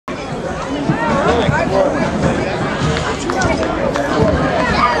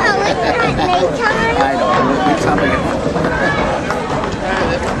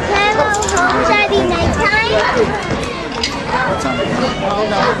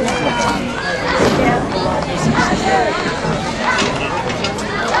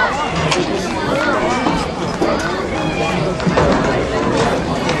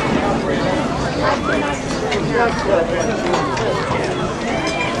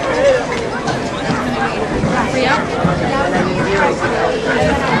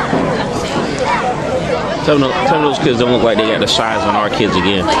Tell me those kids don't look like they got the size on our kids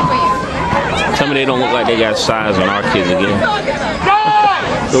again. Tell me they don't look like they got size on our kids again.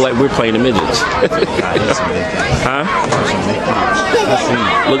 Look like we're playing the midgets. Huh?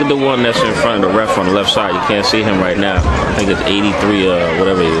 Look at the one that's in front of the ref on the left side. You can't see him right now. I think it's 83,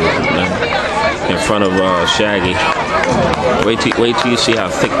 whatever he is. In front of Shaggy. Wait till you see how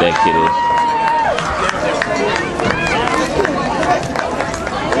thick that kid is.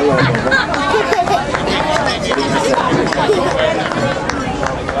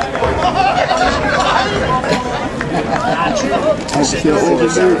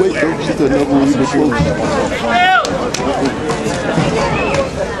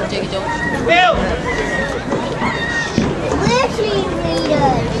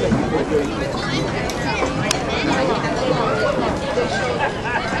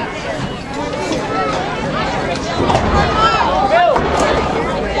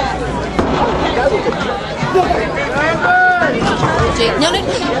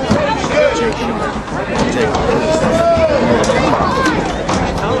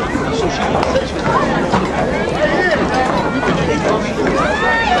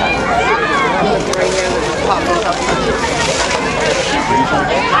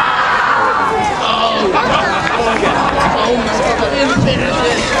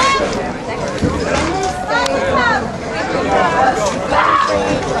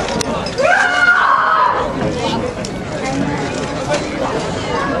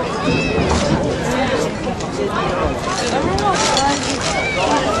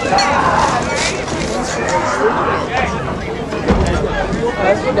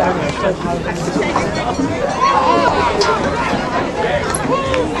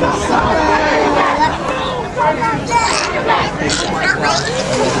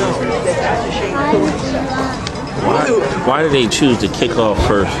 Why did they choose to kick off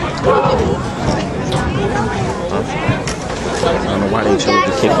first? I don't know why they chose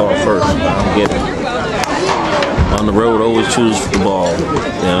to kick off first. I don't get it. On the road, always choose the ball.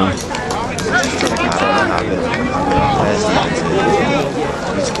 Yeah.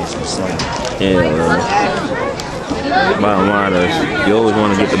 Yeah. Bottom line is, you always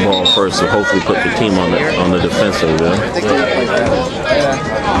want to get the ball first, so hopefully put the team on the defensive. Yeah.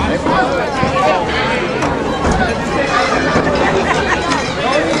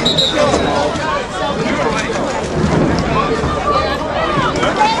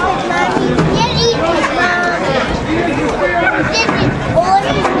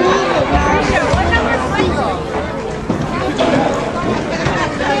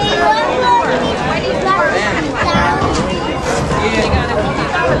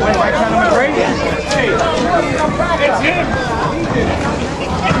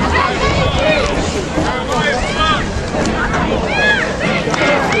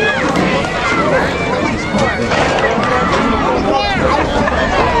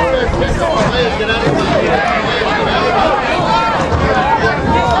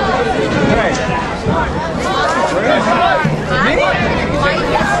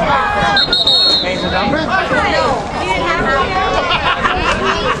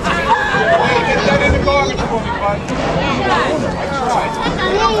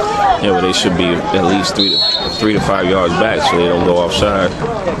 Yeah, well, they should be at least 3 to 5 yards back so they don't go offside.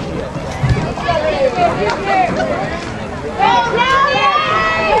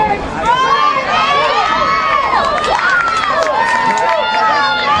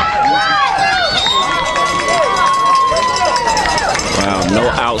 Wow, no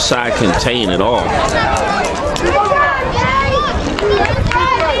outside contain at all.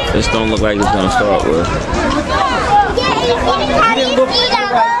 This don't look like it's going to start with.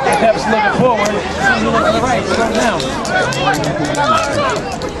 Pep's looking forward. He's looking to the right. Slow down.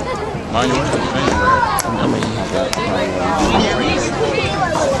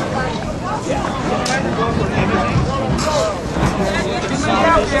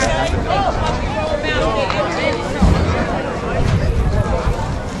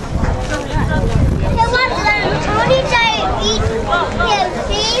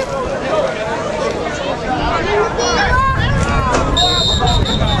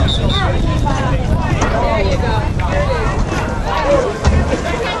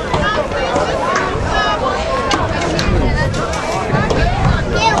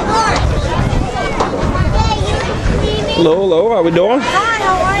 Hello, hello, how we doing? Hi,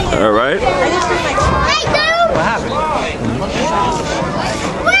 how are All right. What happened?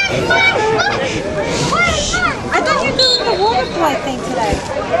 I thought you were doing the water slide thing today.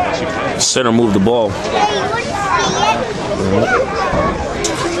 Center moved the ball.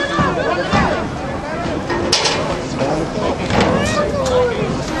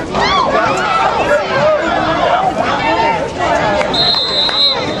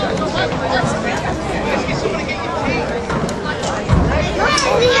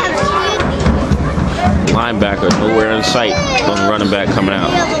 Linebacker nowhere in sight on the running back coming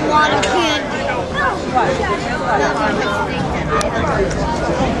out.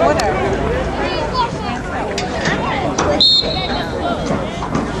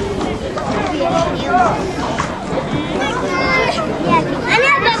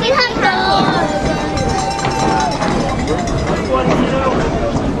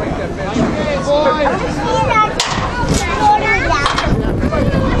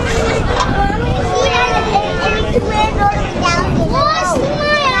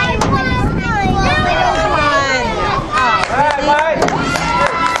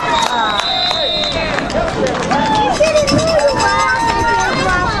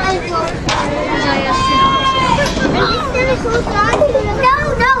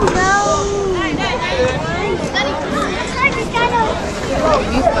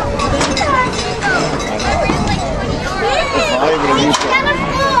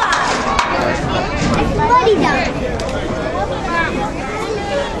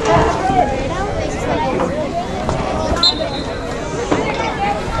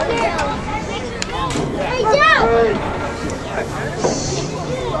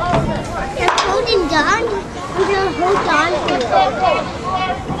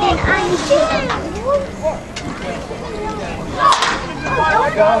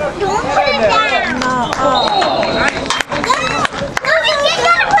 Don't put it down. No, you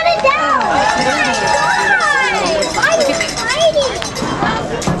gotta put it down. Why are you fighting?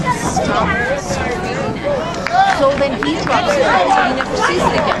 So then he drops it out, so he never sees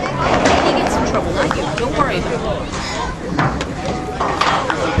it again. He gets in trouble, not you. Don't worry about it.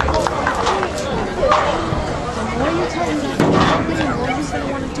 The more you tell him not to do it, the more he's going to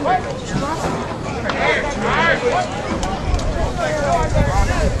want to do it. Just drop it.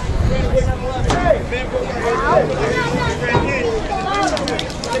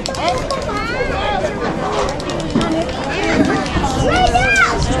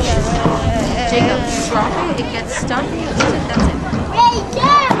 Jacob, drop it, it gets stuck, that's it.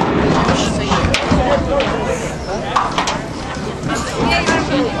 So you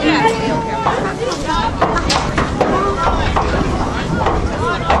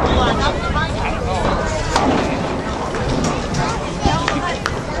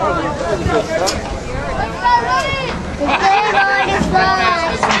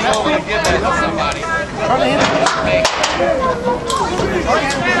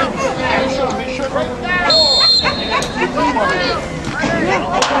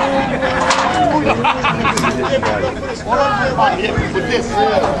With this, there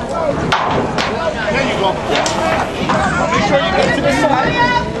you go. Make sure you get to the side.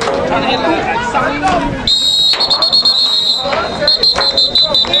 Trying to hit that side.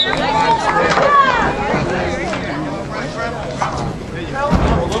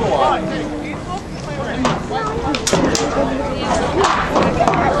 A little while.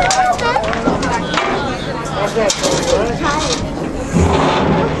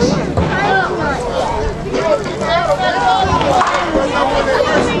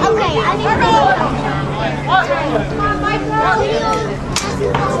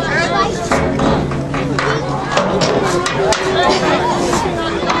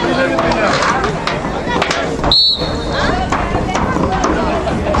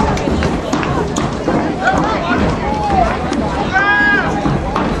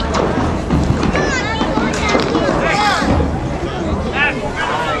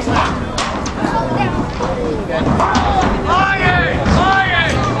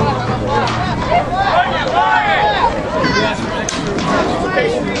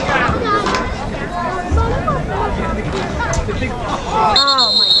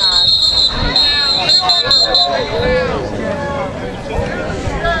 oh my God.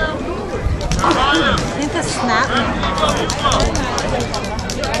 I think the snap.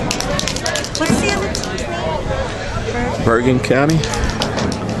 What's the other team's name? Bergen County.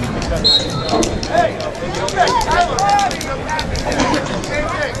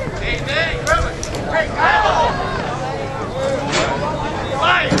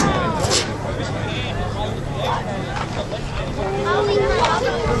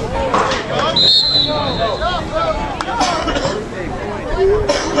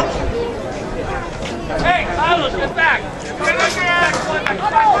 back. Run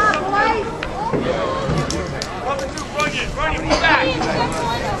back.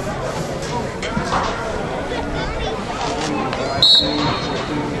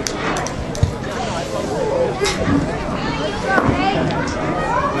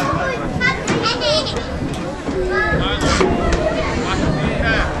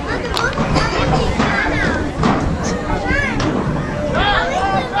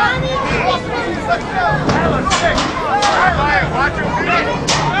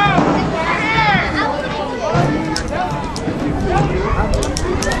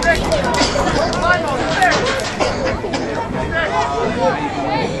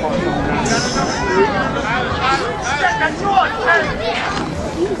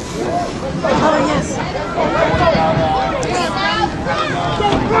 Oh, yes.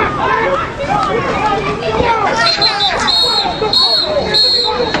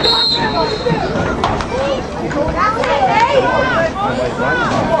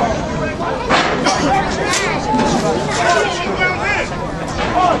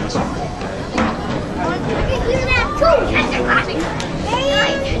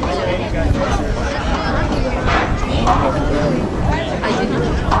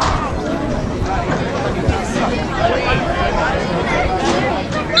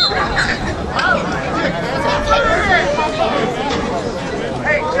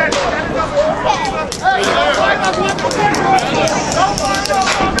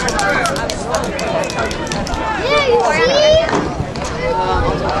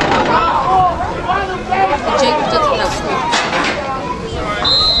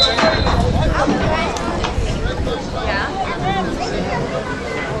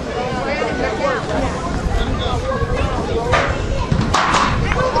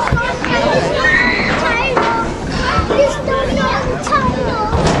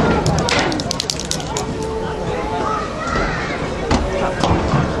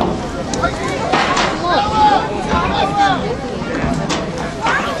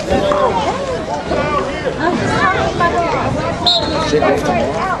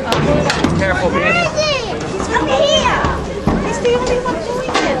 Careful, baby. He's from here. He's the only one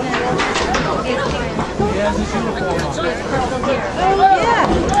doing it. He has his uniform on. Yeah.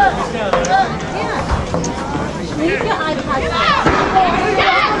 Leave your iPad.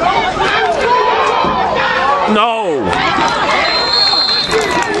 No.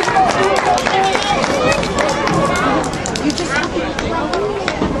 You just have to.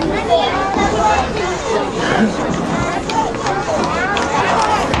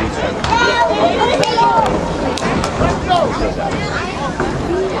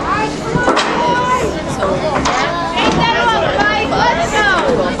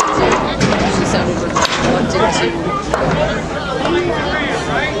 She sounded reluctant to.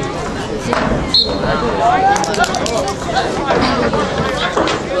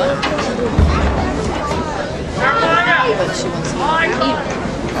 But she wants to eat.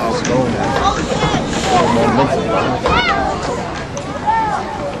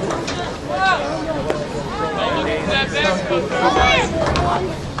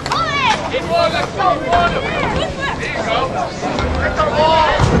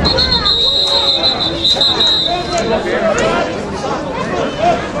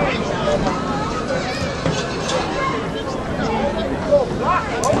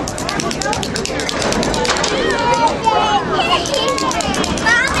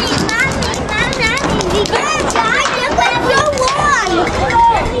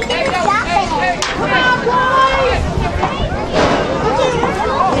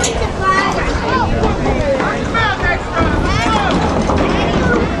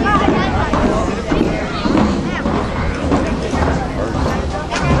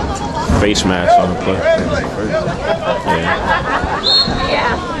 Face mask on the play. Yeah.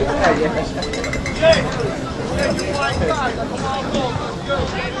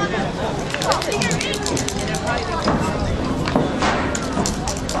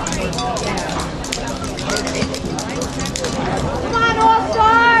 Come on,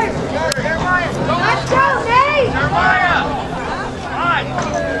 All-Stars! Let's go, Nate! Jeremiah! All right.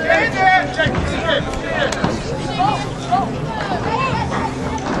 Get in there. Check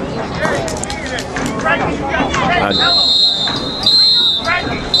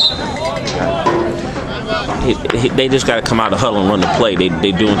They just got to come out of the huddle and run the play.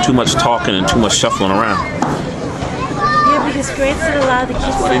 They doing too much talking and too much shuffling around. Yeah, because grades don't allow the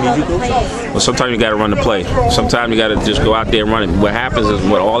kids to run the plays. Well, sometimes you got to run the play. Sometimes you got to just go out there and run it. What happens is,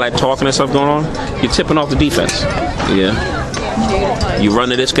 with all that talking and stuff going on, you're tipping off the defense. Yeah. You run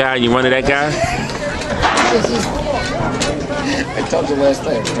to this guy, you run to that guy. I told you last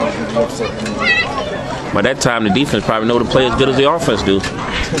night. By that time, the defense probably know to play as good as the offense do.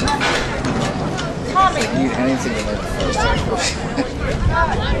 Tommy. Anything like the first time.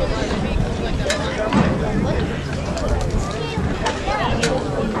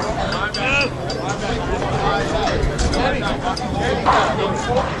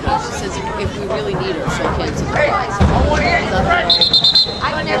 She says if we really need her, she'll cancel the flights.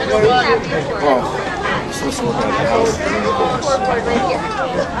 I've never seen that before. Oh, you're supposed to look at the house. Scoreboard right here.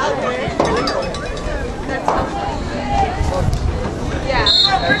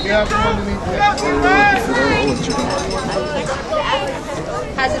 Yeah.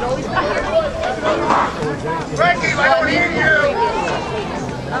 Has it always been here? Frankie, I don't hear you!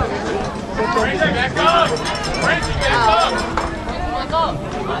 Frankie, back up! Frankie, back up! Back up!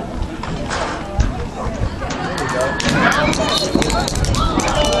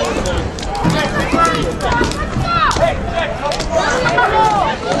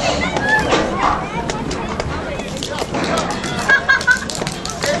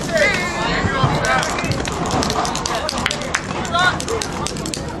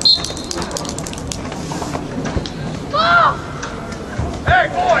 Hey,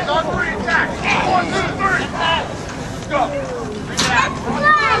 boys, on three attack! 1, 2, 3! Let's go!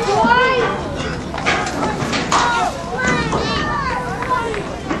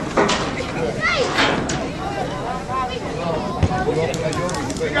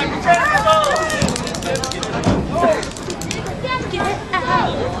 We got the chance to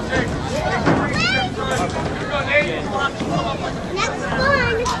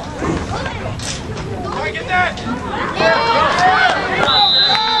get that!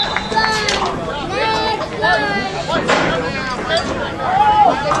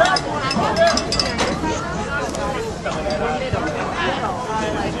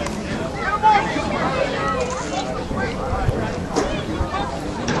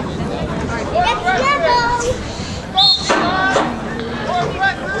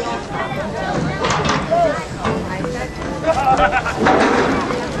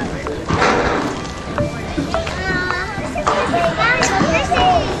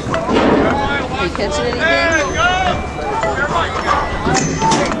 Are you catching anything?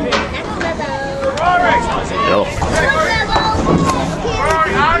 Yo.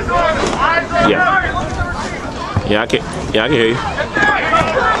 Yeah. Yeah, I can hear you.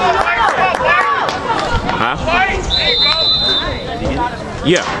 Huh?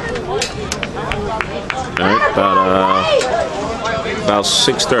 Yeah. All right, about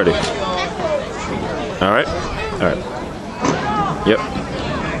 6:30. All right. All right. Yep.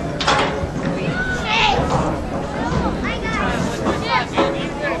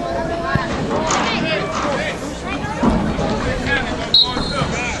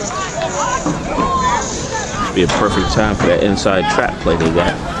 Be a perfect time for that inside trap play they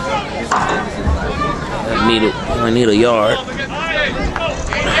got. I need a yard.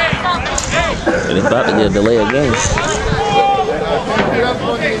 And it's about to get a delay of game.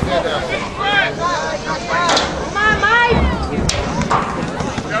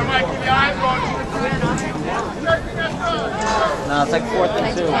 No, it's like 4th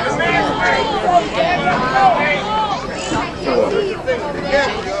and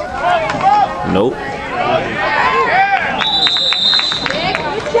 2. Nope.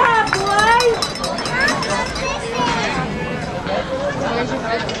 Good job, boys!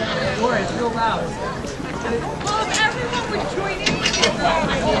 Boy, it's real loud. Everyone would join in with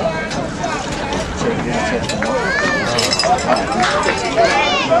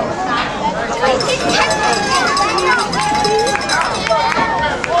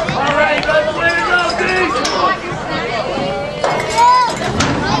All right, go, way to go, D!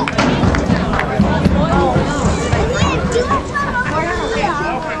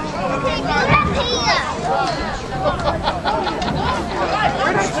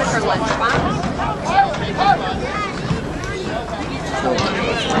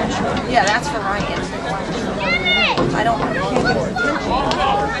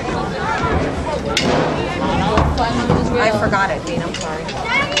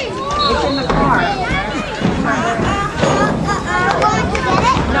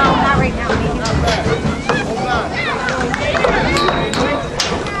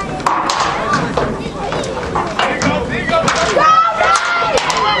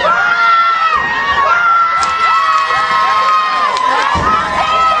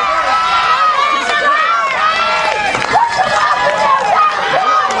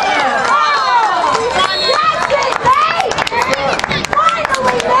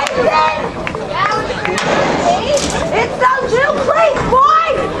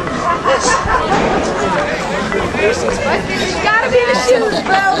 Hey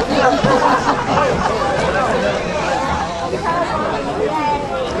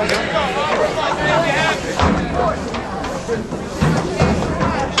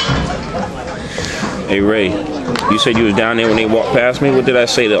Ray, you said you was down there when they walked past me. What did I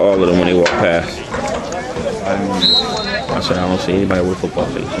say to all of them when they walked past? I said I don't see anybody with football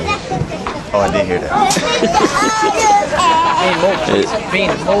face. Oh, I did hear that. Bean,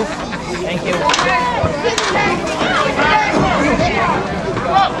 move. Thank you.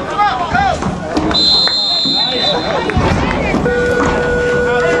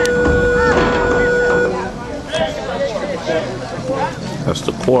 That's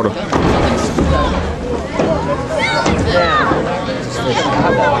the quarter. Oh,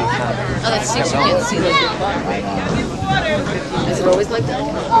 that's 6 you can't see like your clock. Is it always like that?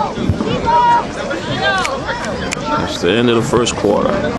 That's the end of the first quarter.